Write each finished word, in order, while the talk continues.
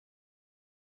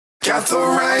Got the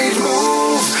right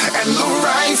move and the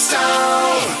right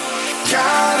style.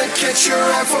 Gotta catch your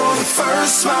eye for the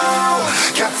first smile.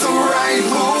 Got the right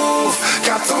move,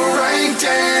 got the right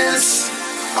dance.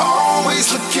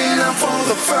 Always looking out for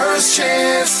the first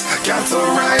chance. Got the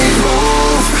right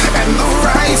move and the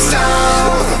right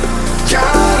style.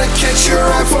 Gotta catch your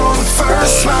eye for the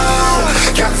first smile.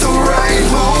 Got the right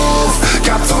move,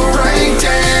 got the right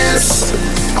dance.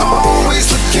 Always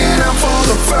looking out for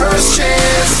the first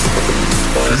chance.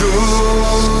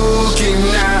 Looking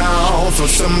out for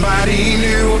somebody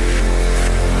new.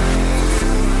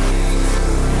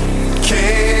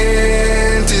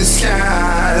 Can't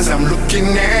disguise, I'm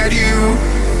looking at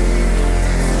you.